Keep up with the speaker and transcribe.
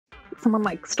someone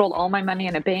like stole all my money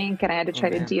in a bank, and I had to try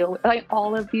to deal with like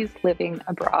all of these living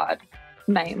abroad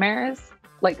nightmares,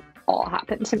 like all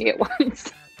happened to me at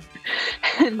once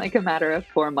in like a matter of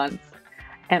 4 months,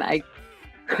 and I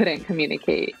couldn't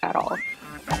communicate at all.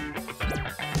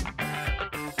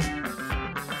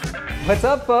 What's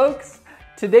up, folks?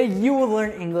 Today you will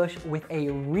learn English with a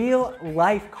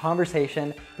real-life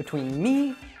conversation between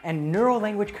me and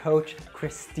neuro-language coach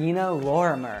Christina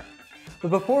Lorimer. But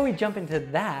before we jump into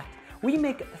that, we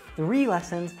make 3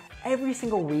 lessons every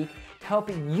single week to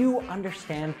help you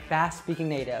understand fast-speaking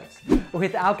natives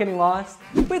without getting lost,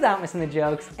 without missing the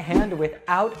jokes, and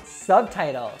without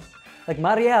subtitles. Like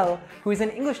Marielle, who is an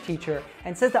English teacher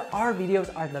and says that our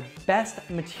videos are the best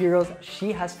materials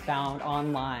she has found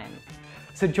online.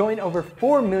 So join over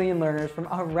 4 million learners from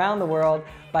around the world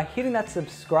by hitting that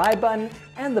subscribe button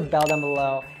and the bell down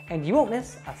below, and you won't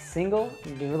miss a single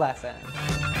new lesson.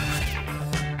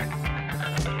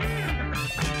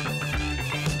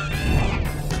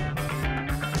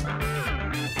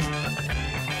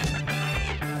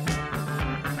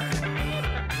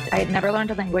 I had never learned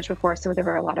a language before, so there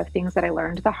were a lot of things that I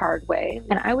learned the hard way.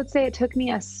 And I would say it took me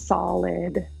a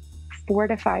solid 4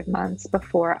 to 5 months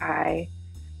before I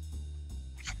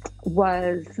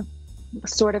was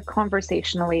sort of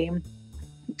conversationally,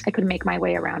 I could make my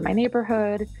way around my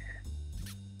neighborhood,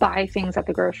 buy things at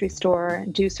the grocery store,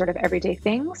 do sort of everyday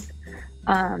things.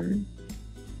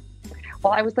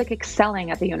 Well, I was like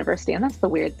excelling at the university, and that's the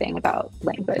weird thing about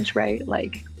language, right?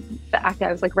 Like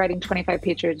I was like writing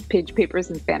 25-page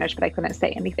papers in Spanish, but I couldn't say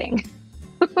anything.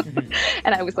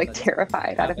 And I was like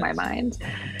terrified out of my mind.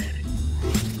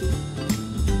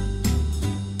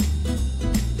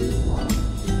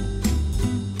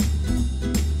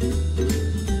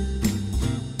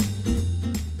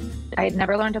 I had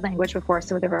never learned a language before,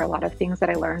 so there were a lot of things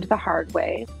that I learned the hard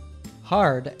way.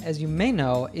 Hard, as you may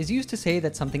know, is used to say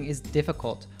that something is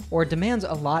difficult or demands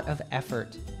a lot of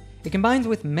effort. It combines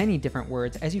with many different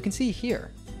words, as you can see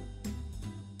here.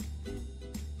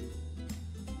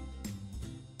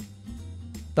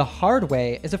 The hard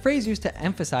way is a phrase used to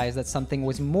emphasize that something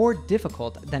was more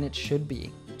difficult than it should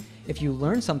be. If you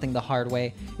learn something the hard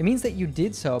way, it means that you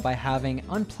did so by having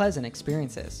unpleasant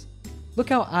experiences. Look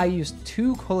how I used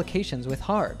 2 collocations with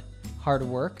hard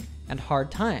work and hard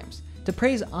times, to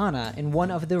praise Anna in one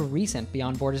of the recent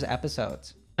Beyond Borders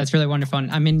episodes. That's really wonderful.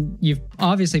 And I mean, you've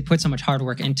obviously put so much hard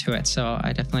work into it. So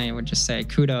I definitely would just say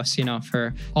kudos,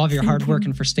 for all of your hard work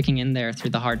and for sticking in there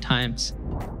through the hard times.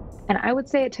 And I would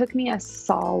say it took me a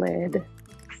solid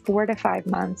 4 to 5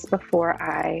 months before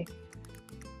I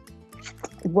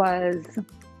was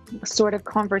sort of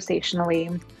conversationally.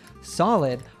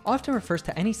 Solid often refers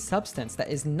to any substance that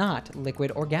is not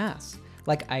liquid or gas,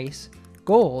 like ice,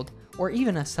 gold, or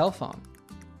even a cell phone.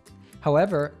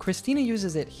 However, Christina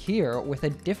uses it here with a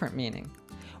different meaning.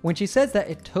 When she says that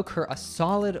it took her a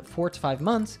solid 4 to 5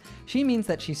 months, she means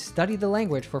that she studied the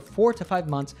language for 4 to 5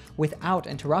 months without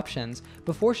interruptions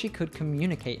before she could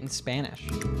communicate in Spanish.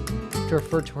 To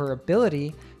refer to her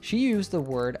ability, she used the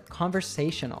word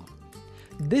conversational.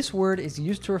 This word is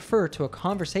used to refer to a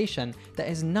conversation that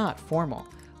is not formal,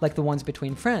 like the ones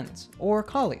between friends or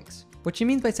colleagues. What she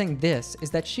means by saying this is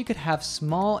that she could have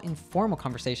small, informal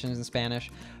conversations in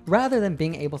Spanish rather than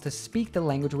being able to speak the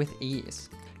language with ease.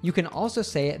 You can also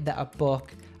say that a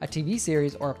book, a TV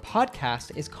series, or a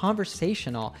podcast is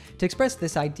conversational to express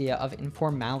this idea of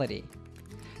informality.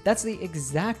 That's the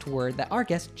exact word that our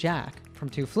guest Jack from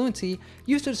𝗙𝗥𝗘𝗘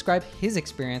used to describe his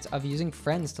experience of using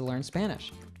friends to learn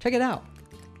Spanish. Check it out.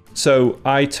 So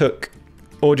I took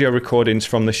audio recordings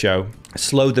from the show,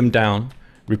 slowed them down,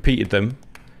 repeated them,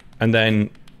 and then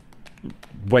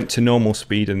went to normal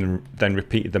speed and then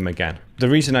repeated them again. The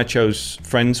reason I chose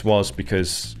Friends was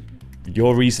because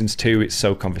your reasons too, it's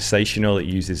so conversational, it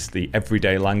uses the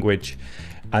everyday language,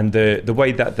 and the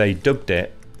way that they dubbed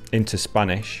it into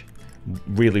Spanish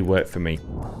really worked for me.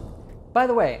 By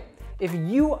the way, if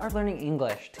you are learning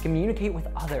English to communicate with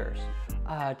others,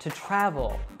 to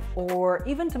travel, or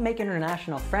even to make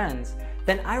international friends,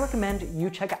 then I recommend you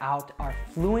check out our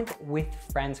Fluent with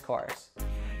Friends course.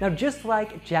 Now, just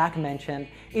like Jack mentioned,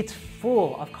 it's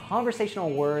full of conversational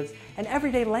words and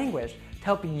everyday language to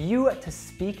help you to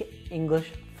speak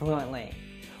English fluently.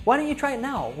 Why don't you try it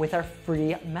now with our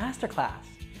free masterclass?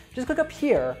 Just click up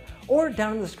here or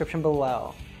down in the description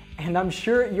below. And I'm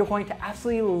sure you're going to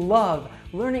absolutely love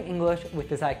learning English with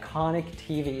this iconic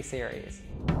TV series.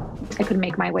 I could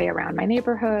make my way around my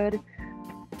neighborhood,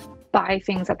 buy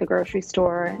things at the grocery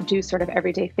store, do sort of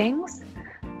everyday things.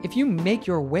 If you make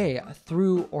your way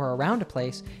through or around a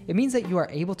place, it means that you are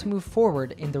able to move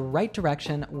forward in the right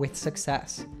direction with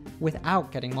success,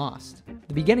 without getting lost.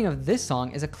 The beginning of this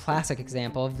song is a classic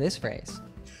example of this phrase.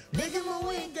 Making my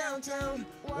way downtown,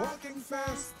 walking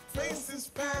fast, faces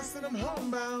past, and I'm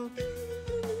homebound.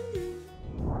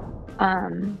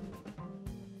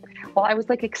 Well, I was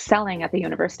like excelling at the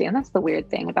university, and that's the weird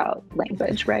thing about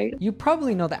language, right? You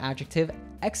probably know the adjective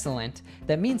excellent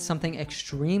that means something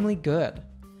extremely good.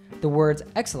 The words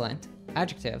excellent,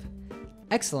 adjective,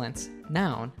 excellence,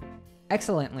 noun,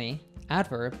 excellently,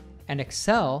 adverb, and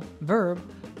excel, verb,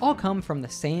 all come from the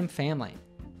same family.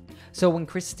 So when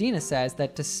Christina says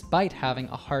that despite having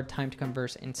a hard time to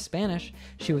converse in Spanish,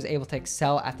 she was able to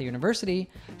excel at the university,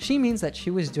 she means that she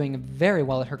was doing very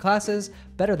well at her classes,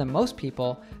 better than most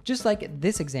people, just like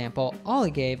this example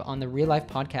Ollie gave on the Real Life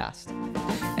podcast.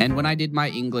 And when I did my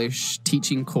English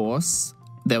teaching course,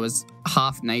 there was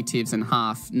half natives and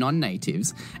half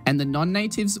non-natives. And the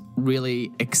non-natives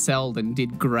really excelled and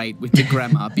did great with the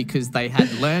grammar because they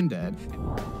had learned it.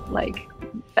 Like,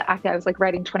 I was like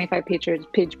writing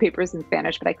 25-page papers in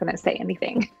Spanish, but I couldn't say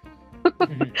anything.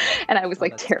 And I was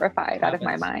like terrified out of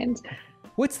my mind.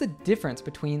 What's the difference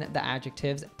between the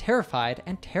adjectives terrified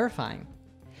and terrifying?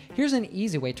 Here's an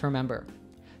easy way to remember.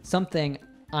 Something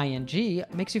ing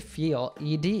makes you feel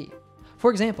ed.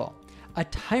 For example, a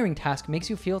tiring task makes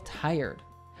you feel tired.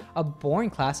 A boring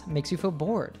class makes you feel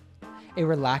bored. A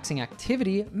relaxing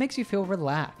activity makes you feel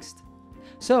relaxed.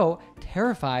 So,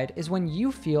 terrified is when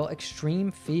you feel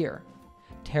extreme fear.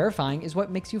 Terrifying is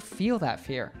what makes you feel that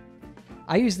fear.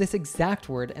 I used this exact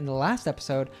word in the last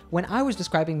episode when I was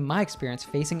describing my experience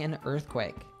facing an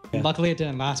earthquake. Yeah. Luckily, it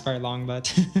didn't last very long,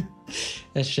 but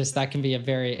it's just that can be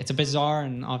it's a bizarre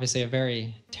and obviously a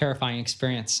very terrifying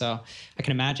experience. So I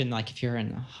can imagine like if you're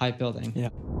in a high building. Yeah.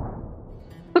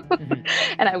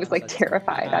 And I was like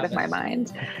terrified out of my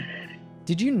mind.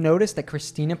 Did you notice that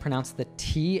Christina pronounced the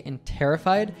T in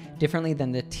terrified differently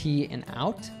than the T in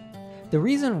out? The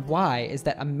reason why is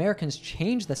that Americans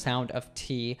change the sound of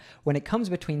T when it comes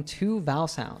between two vowel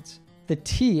sounds. The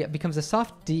T becomes a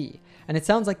soft D, and it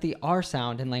sounds like the R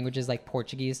sound in languages like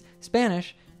Portuguese,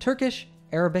 Spanish, Turkish,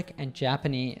 Arabic, and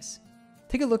Japanese.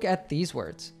 Take a look at these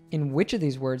words. In which of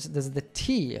these words does the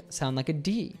T sound like a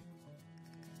D?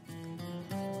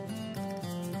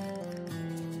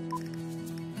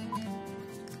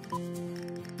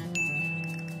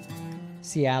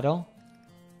 Seattle,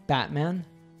 Batman,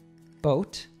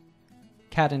 boat,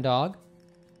 cat and dog,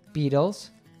 Beatles,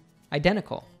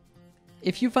 identical.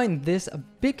 If you find this a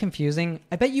bit confusing,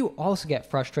 I bet you also get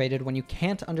frustrated when you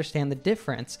can't understand the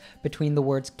difference between the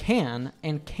words can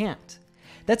and can't.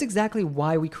 That's exactly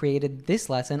why we created this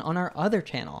lesson on our other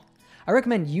channel. I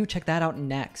recommend you check that out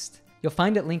next. You'll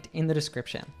find it linked in the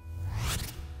description.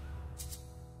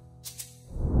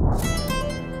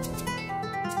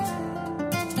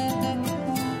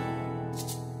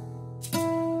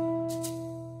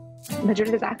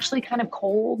 Madrid is actually kind of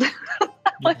cold.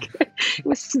 Like it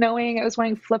was snowing. I was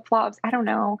wearing flip-flops. I don't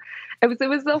know. It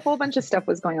was a whole bunch of stuff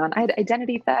was going on. I had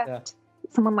identity theft.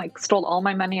 Yeah. Someone like stole all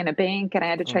my money in a bank, and I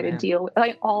had to try to deal with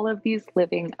like all of these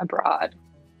living abroad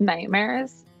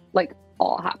nightmares. Like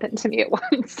all happened to me at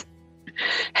once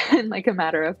in like a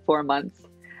matter of 4 months,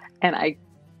 and I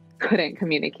couldn't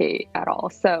communicate at all.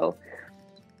 So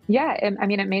yeah, and I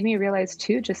mean, it made me realize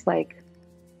too, just like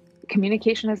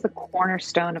communication is the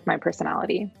cornerstone of my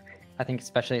personality. I think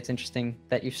especially it's interesting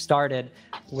that you started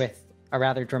with a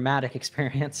rather dramatic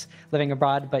experience living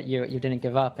abroad, but you didn't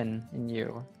give up and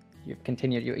you've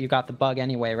continued. You got the bug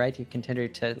anyway, right? You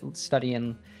continued to study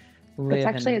and live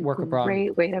and work abroad. That's actually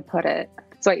a great way to put it.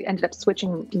 So I ended up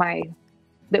switching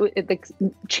it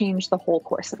changed the whole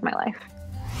course of my life.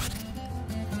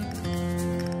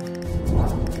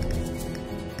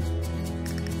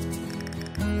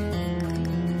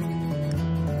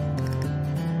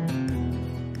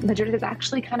 Madrid is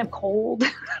actually kind of cold.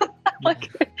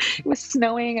 Like it was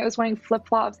snowing. I was wearing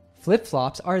flip-flops.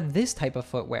 Flip-flops are this type of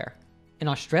footwear. In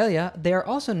Australia, they are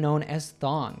also known as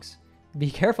thongs.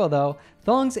 Be careful though,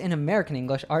 thongs in American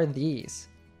English are these.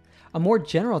 A more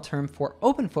general term for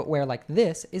open footwear like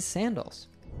this is sandals.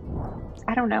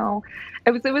 I don't know.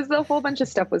 It was a whole bunch of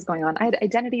stuff was going on. I had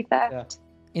identity theft.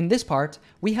 Yeah. In this part,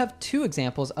 we have two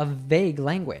examples of vague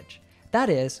language. That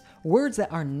is, words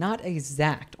that are not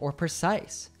exact or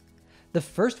precise. The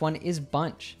first one is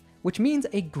bunch, which means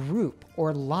a group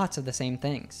or lots of the same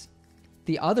things.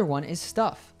 The other one is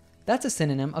stuff. That's a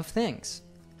synonym of things.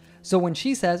 So when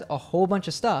she says a whole bunch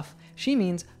of stuff, she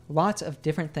means lots of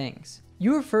different things.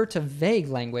 You refer to vague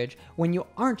language when you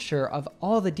aren't sure of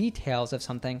all the details of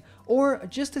something or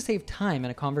just to save time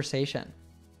in a conversation.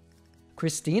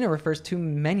 Christina refers to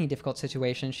many difficult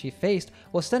situations she faced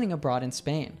while studying abroad in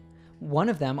Spain. One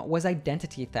of them was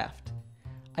identity theft.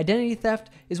 Identity theft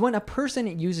is when a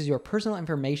person uses your personal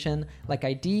information like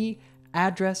ID,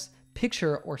 address,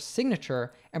 picture, or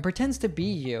signature and pretends to be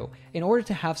you in order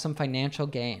to have some financial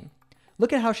gain.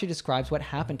 Look at how she describes what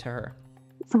happened to her.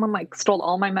 Someone like stole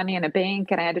all my money in a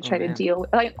bank and I had to try to deal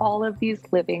with like all of these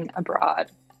living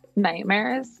abroad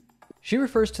nightmares. She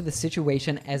refers to the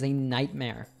situation as a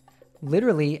nightmare.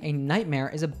 Literally, a nightmare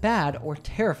is a bad or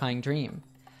terrifying dream.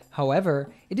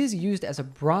 However, it is used as a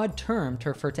broad term to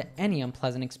refer to any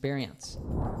unpleasant experience.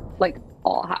 Like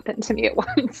all happened to me at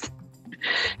once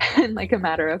in like a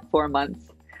matter of 4 months,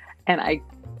 and I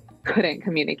couldn't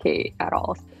communicate at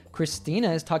all.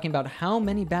 Christina is talking about how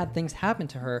many bad things happened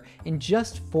to her in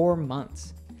just 4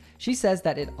 months. She says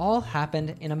that it all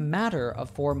happened in a matter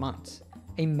of 4 months.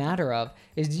 A matter of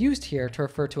is used here to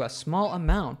refer to a small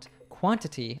amount,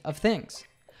 quantity of things.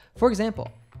 For example,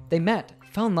 they met,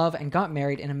 fell in love, and got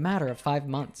married in a matter of 5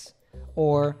 months.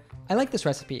 Or, I like this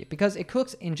recipe because it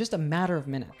cooks in just a matter of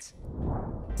minutes.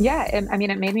 Yeah, and I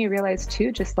mean, it made me realize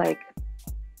too, just like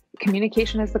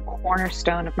communication is the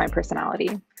cornerstone of my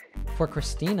personality. For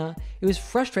Christina, it was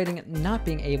frustrating not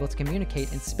being able to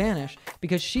communicate in Spanish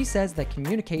because she says that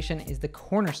communication is the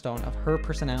cornerstone of her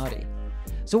personality.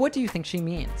 So what do you think she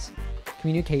means?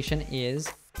 Communication is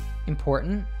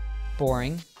important,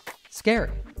 boring,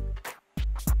 scary.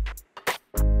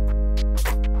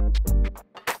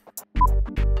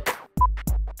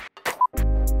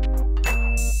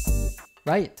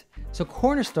 Right. So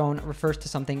cornerstone refers to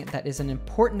something that is an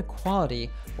important quality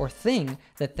or thing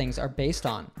that things are based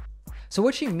on. So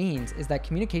what she means is that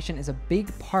communication is a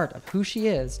big part of who she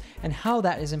is and how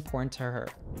that is important to her.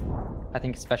 I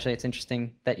think especially it's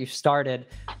interesting that you started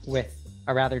with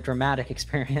a rather dramatic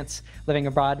experience living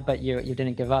abroad, but you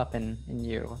didn't give up and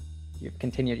you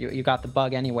continued, you got the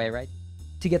bug anyway, right?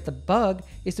 To get the bug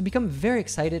is to become very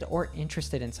excited or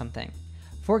interested in something.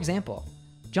 For example,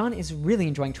 John is really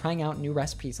enjoying trying out new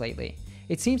recipes lately.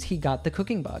 It seems he got the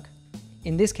cooking bug.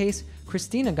 In this case,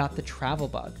 Christina got the travel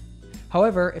bug.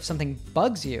 However, if something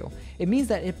bugs you, it means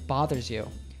that it bothers you.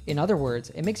 In other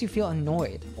words, it makes you feel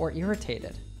annoyed or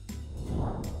irritated.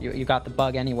 You got the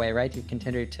bug anyway, right? You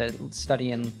continued to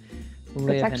study and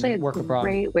live and work abroad.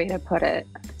 That's actually a great way to put it.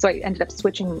 So I ended up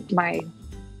switching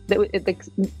it like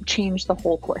changed the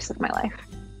whole course of my life.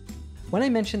 When I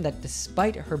mentioned that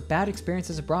despite her bad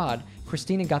experiences abroad,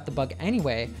 Christina got the bug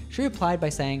anyway, she replied by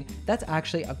saying, that's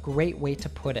actually a great way to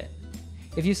put it.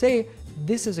 If you say,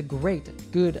 this is a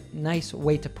great, good, nice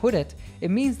way to put it,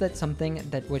 it means that something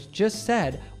that was just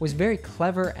said was very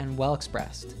clever and well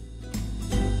expressed.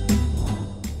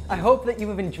 I hope that you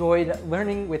have enjoyed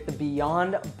learning with the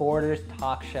Beyond Borders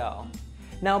talk show.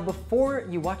 Now, before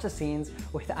you watch the scenes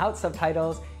without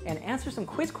subtitles and answer some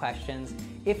quiz questions,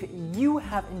 if you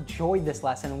have enjoyed this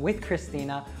lesson with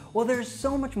Christina, well, there's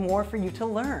so much more for you to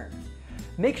learn.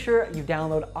 Make sure you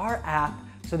download our app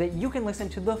so that you can listen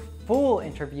to the full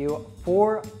interview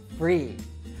for free.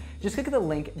 Just click the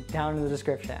link down in the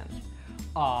description.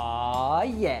 Aw,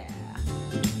 yeah.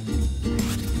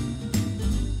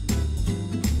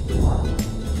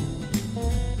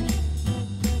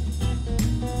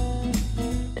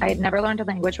 I had never learned a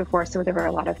language before, so there were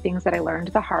a lot of things that I learned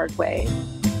the hard way.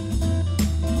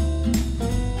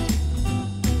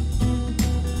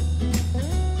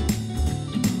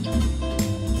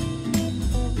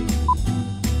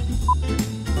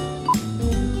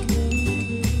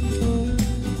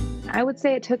 I would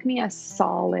say it took me a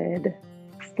solid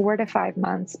 4 to 5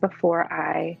 months before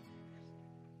I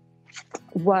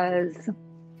was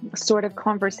sort of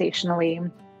conversationally,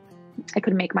 I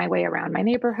could make my way around my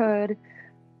neighborhood,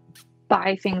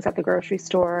 buy things at the grocery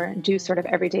store, do sort of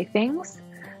everyday things.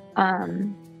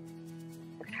 Well,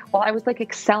 I was like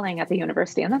excelling at the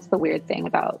university, and that's the weird thing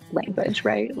about language,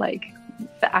 right? Like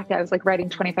I was like writing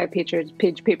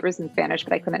 25-page papers in Spanish,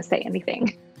 but I couldn't say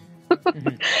anything.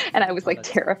 Mm-hmm. And I was like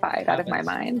terrified out of my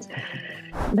mind.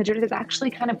 Madrid is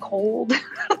actually kind of cold.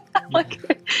 Like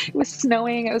it was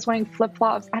snowing. I was wearing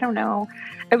flip-flops. I don't know.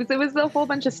 It was a whole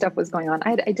bunch of stuff was going on.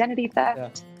 I had identity theft. Yeah.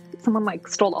 Someone like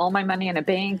stole all my money in a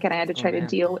bank, and I had to try to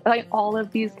deal with like all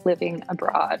of these living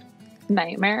abroad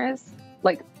nightmares.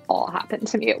 Like all happened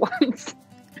to me at once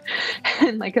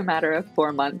in like a matter of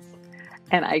 4 months,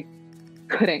 and I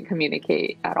couldn't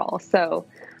communicate at all. So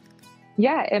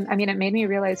yeah, and I mean, it made me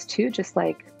realize too, just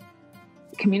like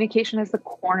communication is the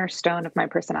cornerstone of my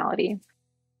personality.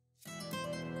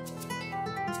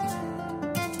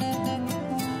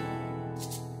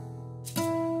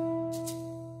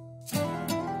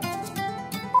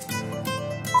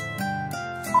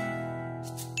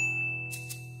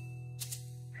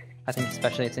 I think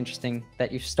especially it's interesting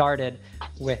that you started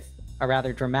with a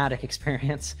rather dramatic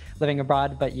experience living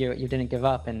abroad, but you didn't give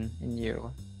up, and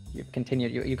you've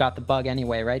continued. You got the bug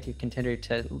anyway, right? You continued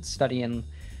to study and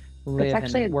live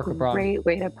and work abroad. That's actually a great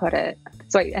way to put it.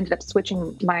 So I ended up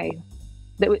switching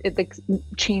it like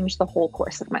changed the whole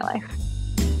course of my life.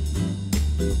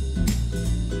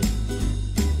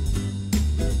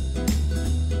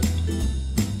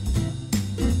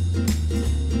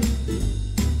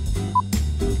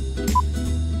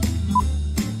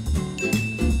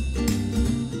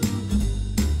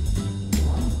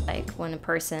 When a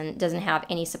person doesn't have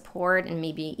any support and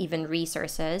maybe even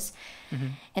resources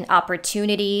and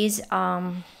opportunities.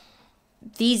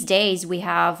 These days we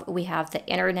have the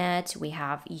internet, we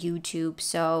have YouTube,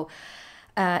 so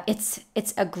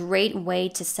it's a great way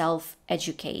to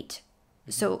self-educate.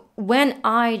 So when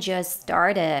I just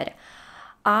started,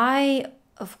 I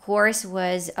of course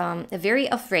was very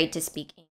afraid to speak English.